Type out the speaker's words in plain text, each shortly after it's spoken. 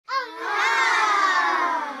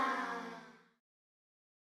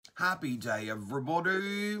Happy day,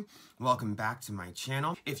 everybody. Welcome back to my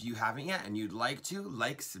channel. If you haven't yet and you'd like to,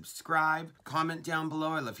 like, subscribe, comment down below.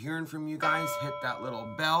 I love hearing from you guys. Hit that little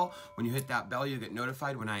bell. When you hit that bell, you get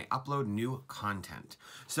notified when I upload new content.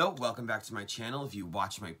 So, welcome back to my channel. If you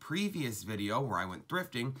watched my previous video where I went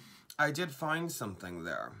thrifting, I did find something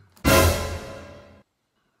there.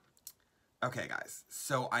 Okay, guys,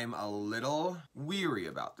 so I'm a little weary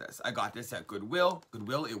about this. I got this at Goodwill.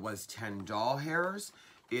 Goodwill, it was 10 doll hairs.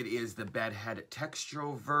 It is the Bedhead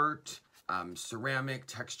TEXTROVERT ceramic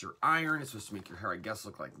texture iron. It's supposed to make your hair, I guess,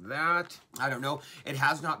 look like that. I don't know. It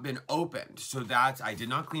has not been opened, so that's, I did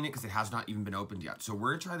not clean it because it has not even been opened yet. So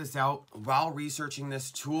we're gonna try this out while researching this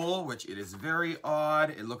tool, which it is very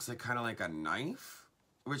odd. It looks like kind of like a knife,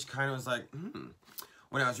 which kind of was like,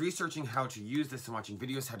 When I was researching how to use this and watching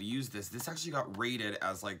videos how to use this, this actually got rated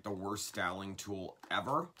as like the worst styling tool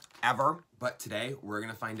ever. But today we're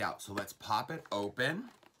gonna find out. So let's pop it open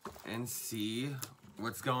and see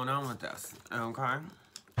what's going on with this. Okay.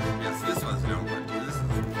 Yes, this one's no good. This is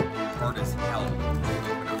hard as hell to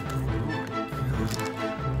open up.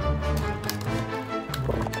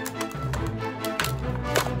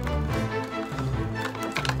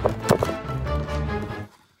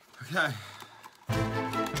 Okay.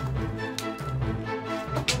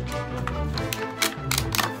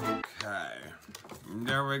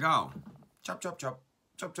 There we go. Chop, chop, chop.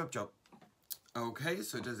 Chop, chop, chop. Okay,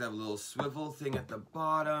 so it does have a little swivel thing at the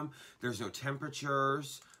bottom. There's no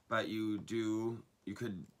temperatures, but you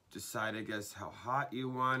could decide, I guess, how hot you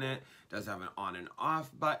want it. It does have an on and off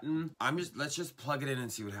button. Let's just plug it in and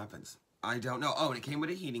see what happens. I don't know. Oh, and it came with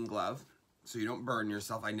a heating glove, so you don't burn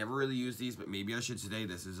yourself. I never really use these, but maybe I should today.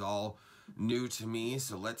 This is all new to me,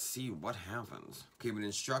 so let's see what happens. Okay, with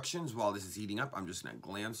instructions, while this is heating up, I'm just gonna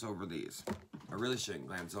glance over these. I really shouldn't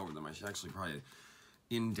glance over them. I should actually probably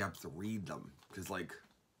in-depth read them, because like,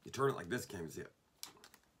 you turn it like this, can't even see it.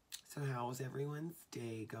 So how's everyone's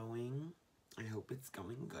day going? I hope it's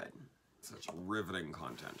going good. Such riveting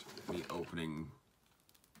content, me opening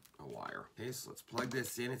a wire. Okay, so let's plug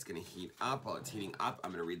this in. It's gonna heat up. While it's heating up,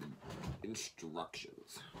 I'm gonna read the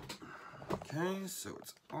instructions. Okay, so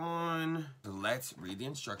it's on. So let's read the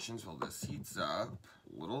instructions while this heats up.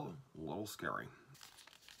 A little scary.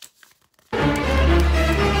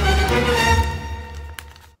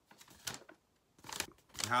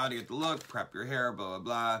 How to get the look, prep your hair, blah, blah,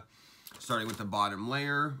 blah. Starting with the bottom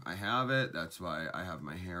layer, I have it. That's why I have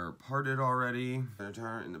my hair parted already.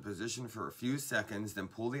 Turn in the position for a few seconds, then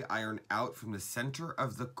pull the iron out from the center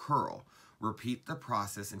of the curl. Repeat the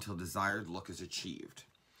process until desired look is achieved.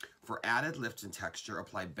 For added lift and texture,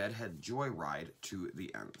 apply Bedhead Joyride to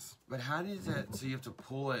the ends. But how does it, so you have to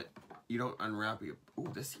pull it, you don't unwrap it. Ooh,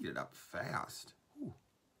 this heated up fast. Ooh.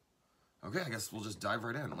 Okay, I guess we'll just dive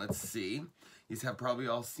right in. Let's see. You have probably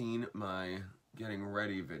all seen my getting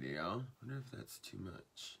ready video. I wonder if that's too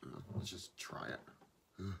much. Oh, let's just try it.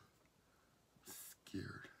 Ugh. I'm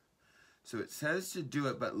scared. So it says to do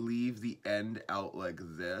it, but leave the end out like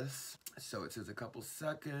this. So it says a couple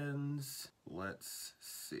seconds. Let's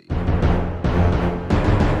see.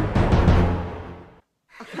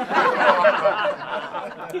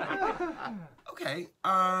 Okay,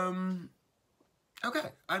 okay.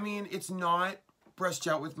 I mean, it's not brushed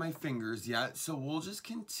out with my fingers yet, so we'll just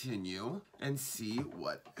continue and see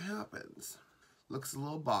what happens. Looks a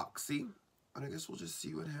little boxy, but I guess we'll just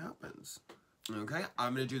see what happens. Okay,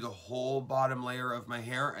 I'm gonna do the whole bottom layer of my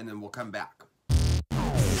hair and then we'll come back.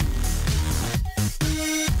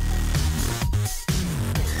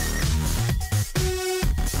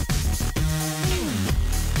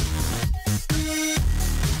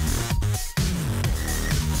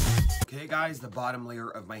 Okay guys, the bottom layer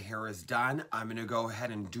of my hair is done. I'm gonna go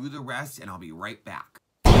ahead and do the rest and I'll be right back.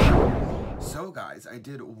 So guys, I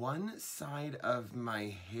did one side of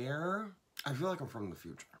my hair. I feel like I'm from the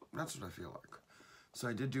future. That's what I feel like. So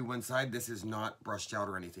I did do one side. This is not brushed out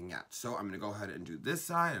or anything yet. So I'm gonna go ahead and do this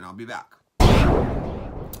side and I'll be back.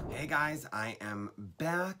 Hey guys, I am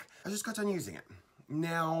back. I just got done using it.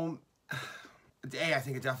 Now, I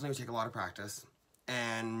think it definitely would take a lot of practice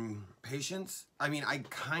and patience. I mean, I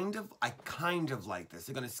kind of like this.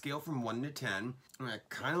 They're gonna scale from 1 to 10. I mean, I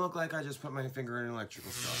kind of look like I just put my finger in an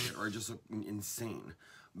electrical socket, or I just look insane.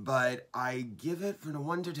 But I give it from a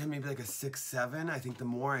 1 to 10, maybe like a 6, 7. I think the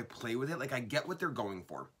more I play with it, like I get what they're going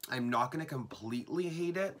for. I'm not gonna completely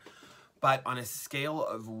hate it, but on a scale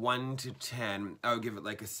of 1 to 10, I would give it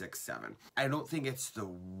like a 6, 7. I don't think it's the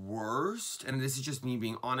worst, and this is just me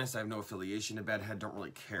being honest. I have no affiliation to Bedhead, don't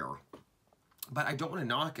really care. But I don't want to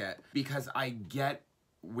knock it because I get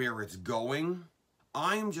where it's going.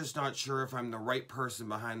 I'm just not sure if I'm the right person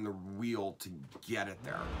behind the wheel to get it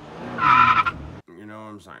there. You know what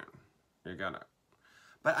I'm saying? You gotta.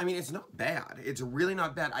 But I mean, it's not bad. It's really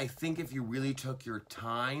not bad. I think if you really took your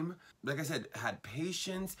time, like I said, had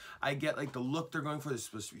patience, I get like the look they're going for. They're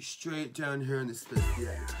supposed to be straight down here, and they're supposed to be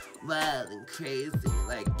like wild and crazy,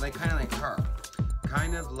 like kind of like her.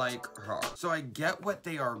 Kind of like her. So I get what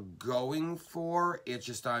they are going for. It's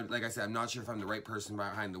just, like I said, I'm not sure if I'm the right person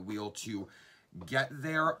behind the wheel to get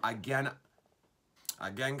there. Again,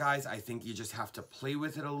 guys, I think you just have to play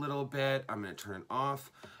with it a little bit. I'm going to turn it off.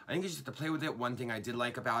 I think you just have to play with it. One thing I did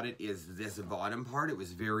like about it is this bottom part. It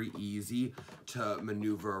was very easy to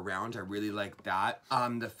maneuver around. I really like that.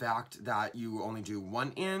 The fact that you only do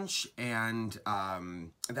 1 inch and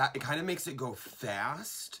that it kind of makes it go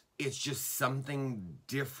fast. It's just something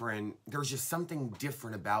different. There's just something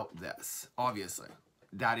different about this, obviously.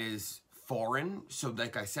 That is foreign. So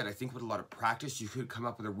like I said, I think with a lot of practice, you could come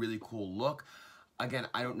up with a really cool look. Again,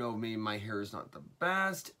 I don't know, maybe my hair is not the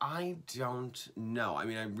best. I don't know. I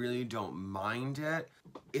mean, I really don't mind it.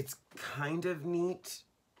 It's kind of neat,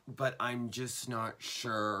 but I'm just not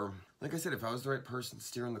sure. Like I said, if I was the right person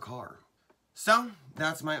steering the car. So,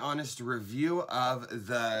 that's my honest review of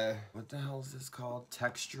the, what the hell is this called?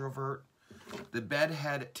 TEXTROVERT. The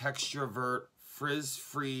Bedhead TEXTROVERT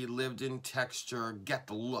Frizz-Free Lived-In Texture Get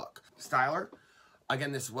the Look styler.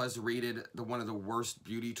 Again, this was rated one of the worst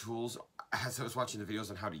beauty tools as I was watching the videos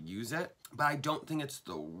on how to use it. But I don't think it's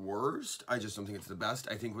the worst. I just don't think it's the best.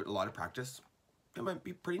 I think with a lot of practice, it might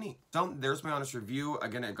be pretty neat. So, there's my honest review.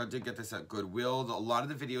 Again, I did get this at Goodwill. A lot of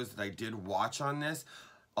the videos that I did watch on this,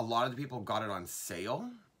 a lot of the people got it on sale,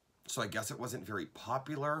 so I guess it wasn't very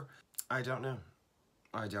popular. I don't know.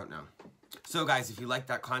 I don't know. So guys, if you like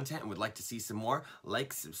that content and would like to see some more,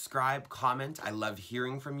 like, subscribe, comment. I love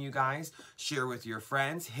hearing from you guys. Share with your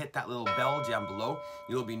friends. Hit that little bell down below.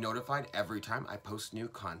 You'll be notified every time I post new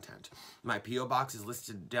content. My P.O. box is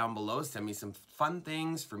listed down below. Send me some fun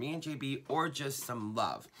things for me and JB or just some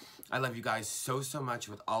love. I love you guys so, so much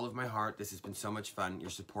with all of my heart. This has been so much fun. Your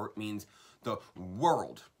support means the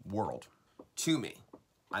world to me.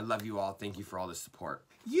 I love you all. Thank you for all the support.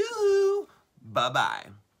 Bye-bye.